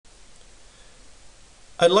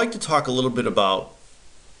I'd like to talk a little bit about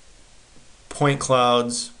point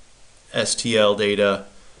clouds, STL data,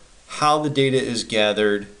 how the data is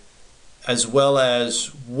gathered, as well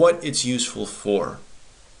as what it's useful for.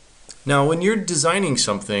 Now, when you're designing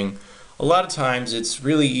something, a lot of times it's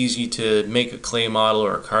really easy to make a clay model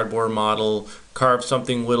or a cardboard model, carve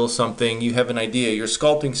something, whittle something. You have an idea, you're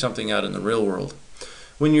sculpting something out in the real world.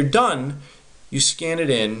 When you're done, you scan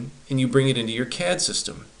it in and you bring it into your CAD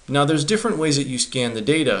system. Now, there's different ways that you scan the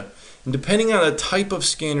data, and depending on the type of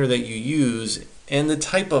scanner that you use and the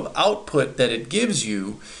type of output that it gives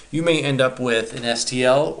you, you may end up with an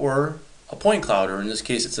STL or a point cloud, or in this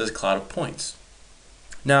case it says cloud of points.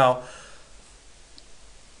 Now,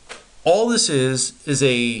 all this is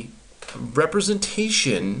a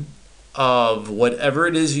representation of whatever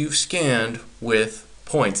it is you've scanned with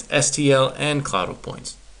points, STL and cloud of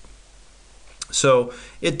points. So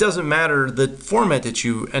it doesn't matter the format that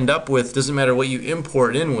you end up with, doesn't matter what you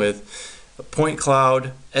import in with, point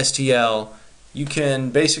cloud, STL, you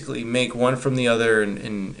can basically make one from the other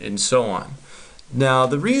and so on. Now,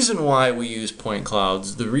 the reason why we use point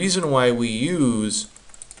clouds, the reason why we use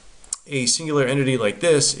a singular entity like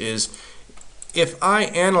this is if I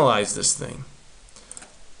analyze this thing,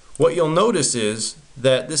 what you'll notice is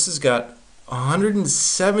that this has got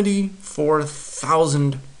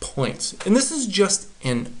 174,000 points. And this is just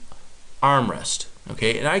an armrest,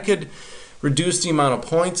 okay? And I could reduce the amount of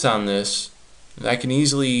points on this. And I can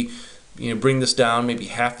easily, bring this down maybe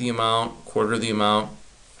half the amount, quarter the amount.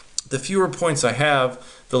 The fewer points I have,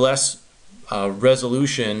 the less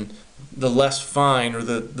resolution, the less fine, or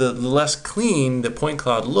the less clean the point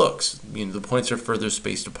cloud looks. The points are further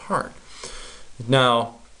spaced apart.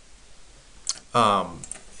 Now,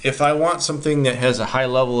 if I want something that has a high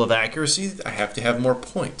level of accuracy, I have to have more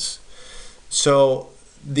points. So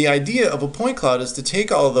the idea of a point cloud is to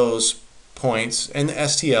take all those points and the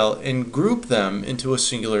STL and group them into a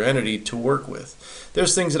singular entity to work with.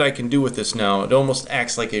 There's things that I can do with this now. It almost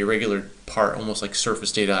acts like a regular part, almost like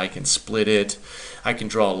surface data. I can split it, I can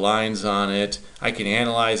draw lines on it, I can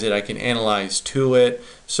analyze it, I can analyze to it.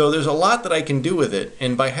 So there's a lot that I can do with it,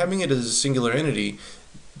 and by having it as a singular entity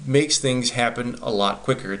makes things happen a lot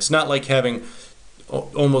quicker. It's not like having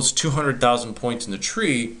almost 200,000 points in the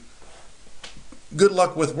tree. Good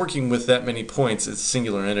luck with working with that many points as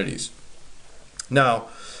singular entities. Now,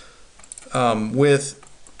 with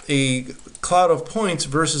a cloud of points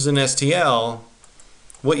versus an STL,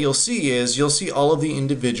 what you'll see is you'll see all of the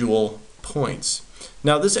individual points.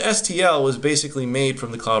 Now, this STL was basically made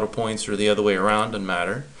from the cloud of points, or the other way around, doesn't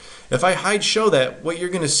matter. If I hide show that, what you're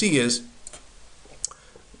going to see is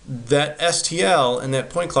that STL and that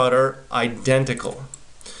point cloud are identical.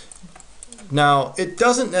 Now, it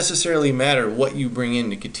doesn't necessarily matter what you bring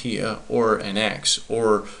into Catia or NX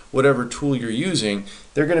or whatever tool you're using.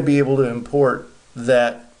 They're going to be able to import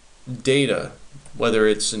that data, whether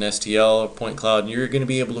it's an STL or point cloud, and you're going to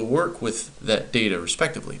be able to work with that data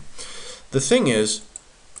respectively. The thing is,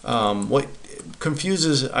 what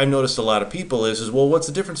confuses, I've noticed a lot of people is well, what's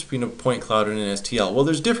the difference between a point cloud and an STL? Well,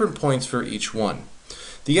 there's different points for each one.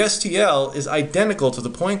 The STL is identical to the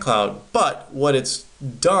point cloud, but what it's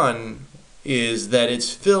done is that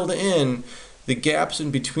it's filled in the gaps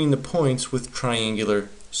in between the points with triangular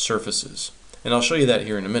surfaces. And I'll show you that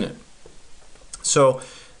here in a minute. So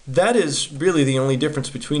that is really the only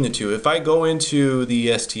difference between the two. If I go into the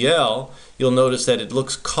STL, you'll notice that it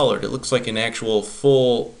looks colored. It looks like an actual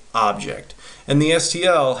full object. And the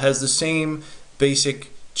STL has the same basic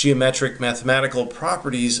geometric mathematical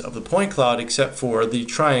properties of the point cloud, except for the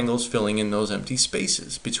triangles filling in those empty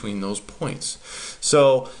spaces between those points.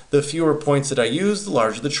 So the fewer points that I use, the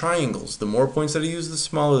larger the triangles. The more points that I use, the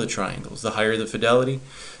smaller the triangles. The higher the fidelity,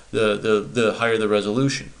 the higher the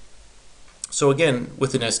resolution. So again,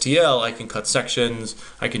 with an STL, I can cut sections,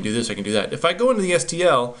 I can do this, I can do that. If I go into the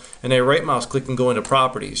STL and I right mouse click and go into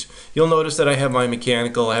properties, you'll notice that I have my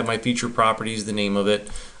mechanical, I have my feature properties, the name of it.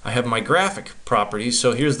 I have my graphic properties,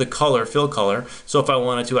 so here's the color, fill color. So if I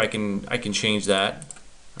wanted to, I can change that.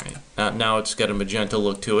 Right. Now it's got a magenta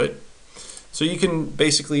look to it. So you can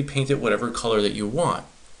basically paint it whatever color that you want.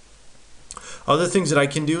 Other things that I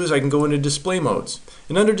can do is I can go into display modes.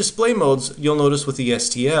 And under display modes, you'll notice with the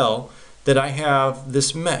STL that I have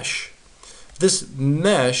this mesh. This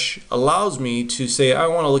mesh allows me to say I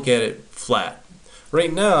want to look at it flat.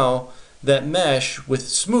 Right now, that mesh with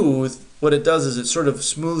smooth, what it does is it sort of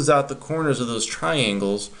smooths out the corners of those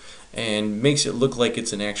triangles and makes it look like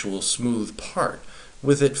it's an actual smooth part.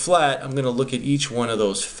 With it flat, I'm going to look at each one of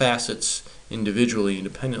those facets individually,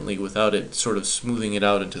 independently, without it sort of smoothing it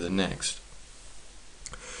out into the next.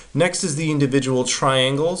 Next is the individual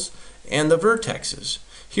triangles and the vertexes.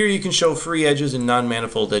 Here you can show free edges and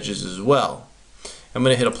non-manifold edges as well. I'm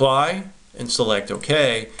going to hit apply and select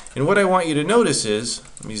OK. And what I want you to notice is,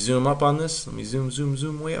 let me zoom up on this. Let me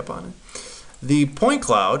zoom way up on it. The point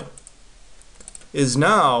cloud is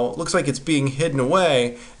now, looks like it's being hidden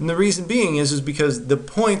away. And the reason being is because the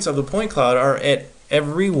points of the point cloud are at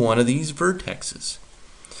every one of these vertexes.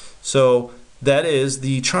 So that is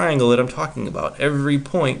the triangle that I'm talking about. Every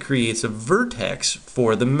point creates a vertex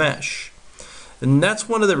for the mesh. And that's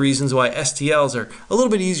one of the reasons why STLs are a little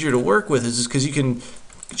bit easier to work with, is because you can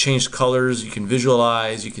change colors, you can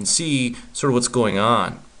visualize, you can see sort of what's going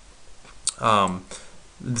on.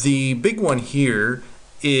 The big one here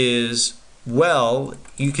is, well,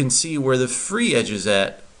 you can see where the free edges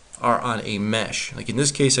are on a mesh. Like in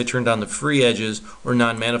this case, I turned on the free edges or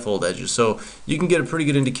non-manifold edges. So you can get a pretty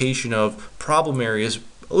good indication of problem areas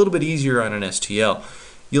a little bit easier on an STL.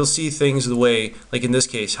 You'll see things the way, like in this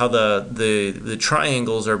case, how the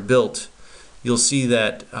triangles are built. You'll see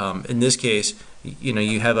that in this case, you know,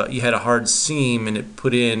 you had a hard seam and it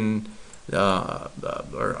put in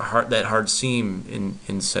that hard seam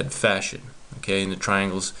in said fashion. Okay, in the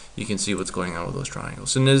triangles, you can see what's going on with those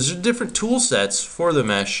triangles. And there's different tool sets for the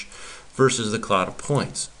mesh versus the cloud of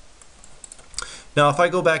points. Now, if I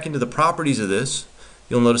go back into the properties of this,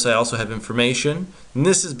 you'll notice I also have information. And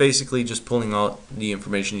this is basically just pulling out the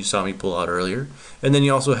information you saw me pull out earlier. And then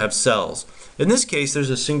you also have cells. In this case,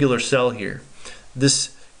 there's a singular cell here.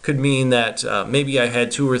 This could mean that maybe I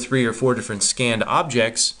had 2 or 3 or 4 different scanned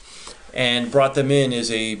objects and brought them in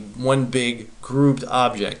as one big grouped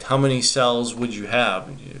object. How many cells would you have?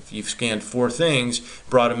 If you've scanned 4 things,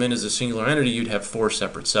 brought them in as a singular entity, you'd have 4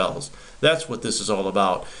 separate cells. That's what this is all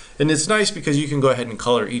about. And it's nice because you can go ahead and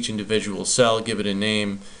color each individual cell, give it a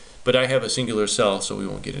name, but I have a singular cell, so we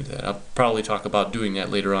won't get into that. I'll probably talk about doing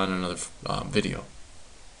that later on in another video.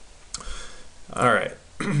 Alright,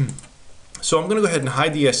 so I'm going to go ahead and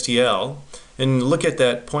hide the STL and look at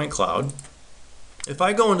that point cloud. If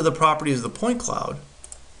I go into the properties of the point cloud,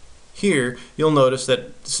 here you'll notice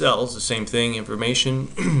that cells, the same thing,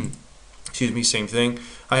 information, excuse me, same thing.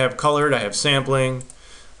 I have colored, I have sampling,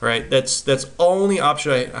 right? That's only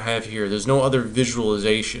option I have here. There's no other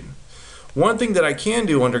visualization. One thing that I can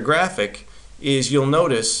do under graphic is you'll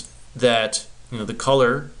notice that, you know, the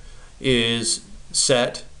color is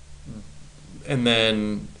set, and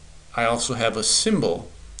then I also have a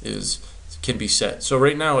symbol can be set. So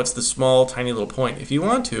right now it's the small tiny little point. If you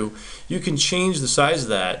want to, you can change the size of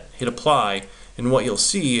that, hit apply, and what you'll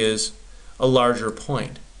see is a larger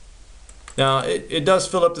point. Now it does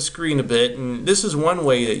fill up the screen a bit, and this is one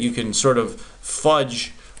way that you can sort of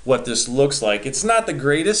fudge what this looks like. It's not the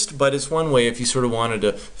greatest, but it's one way. If you sort of wanted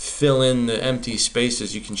to fill in the empty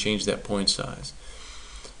spaces, you can change that point size.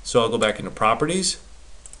 So I'll go back into properties,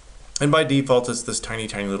 and by default it's this tiny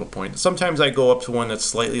little point. Sometimes I go up to one that's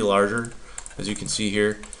slightly larger, as you can see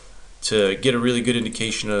here, to get a really good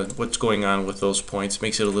indication of what's going on with those points.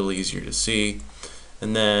 Makes it a little easier to see.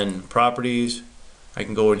 And then properties, I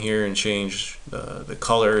can go in here and change the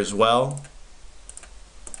color as well.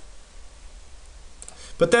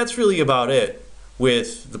 But that's really about it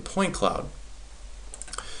with the point cloud.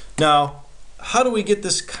 Now, how do we get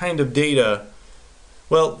this kind of data?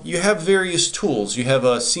 Well, you have various tools. You have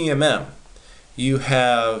a CMM. You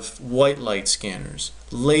have white light scanners,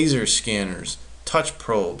 laser scanners, touch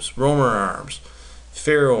probes, roamer arms,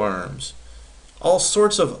 ferro arms, all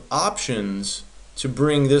sorts of options to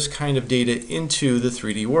bring this kind of data into the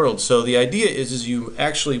 3D world. So the idea is you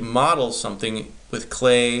actually model something with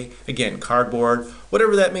clay, again, cardboard,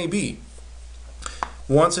 whatever that may be.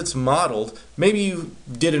 Once it's modeled, maybe you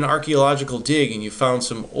did an archaeological dig and you found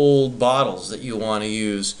some old bottles that you want to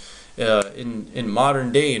use. In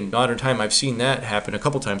modern day, in modern time, I've seen that happen a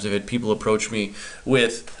couple times. I've had people approach me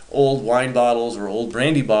with old wine bottles or old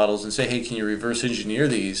brandy bottles and say, hey, can you reverse engineer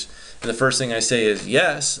these? And the first thing I say is,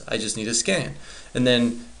 yes, I just need a scan. And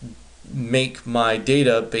then make my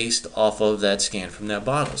data based off of that scan from that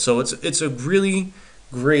bottle. So it's a really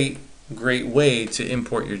great way to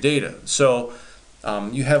import your data. So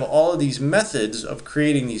you have all of these methods of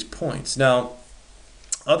creating these points. Now,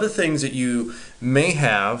 other things that you may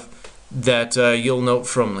have that you'll note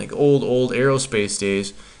from like old aerospace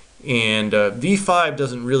days, and V5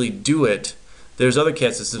 doesn't really do it. There's other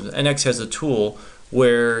CAD systems. NX has a tool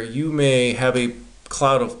where you may have a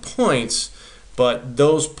cloud of points, but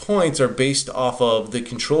those points are based off of the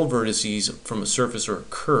control vertices from a surface or a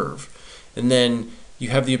curve. And then you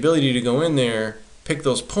have the ability to go in there, pick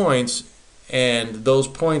those points, and those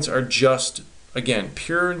points are just, again,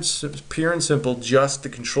 pure and simple, just the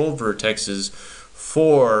control vertexes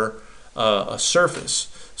for a surface.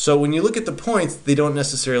 So when you look at the points, they don't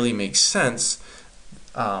necessarily make sense,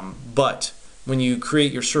 but when you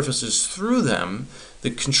create your surfaces through them, the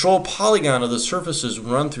control polygon of the surfaces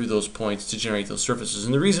run through those points to generate those surfaces.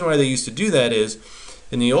 And the reason why they used to do that is,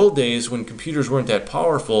 in the old days when computers weren't that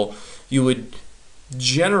powerful, you would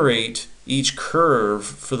generate each curve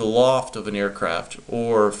for the loft of an aircraft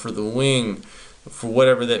or for the wing, for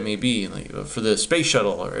whatever that may be, like for the space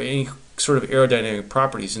shuttle or any sort of aerodynamic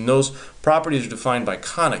properties, and those properties are defined by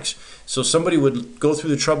conics. So somebody would go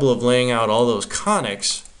through the trouble of laying out all those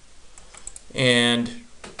conics, and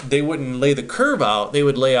they wouldn't lay the curve out, they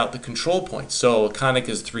would lay out the control points. So a conic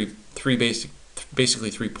is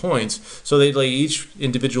basically 3 points, so they'd lay each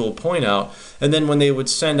individual point out, and then when they would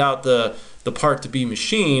send out the part to be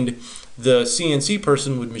machined, the CNC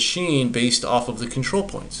person would machine based off of the control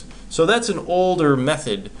points. So that's an older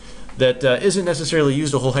method that isn't necessarily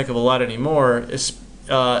used a whole heck of a lot anymore.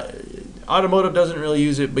 Automotive doesn't really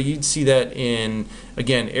use it, but you'd see that in,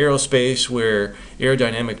 again, aerospace, where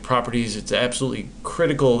aerodynamic properties, it's absolutely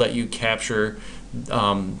critical that you capture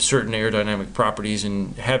certain aerodynamic properties,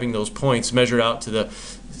 and having those points measured out to the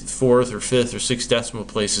 4th or 5th or 6th decimal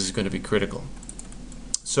place is going to be critical.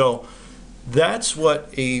 So that's what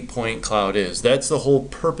a point cloud is. That's the whole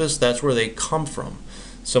purpose. That's where they come from.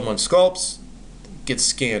 Someone sculpts, gets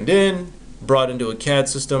scanned in, brought into a CAD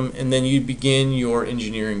system, and then you begin your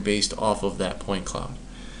engineering based off of that point cloud.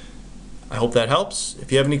 I hope that helps.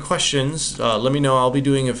 If you have any questions, let me know. I'll be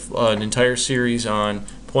doing an entire series on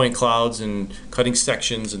point clouds and cutting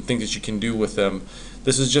sections and things that you can do with them.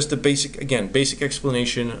 This is just a basic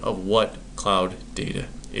explanation of what cloud data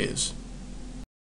is.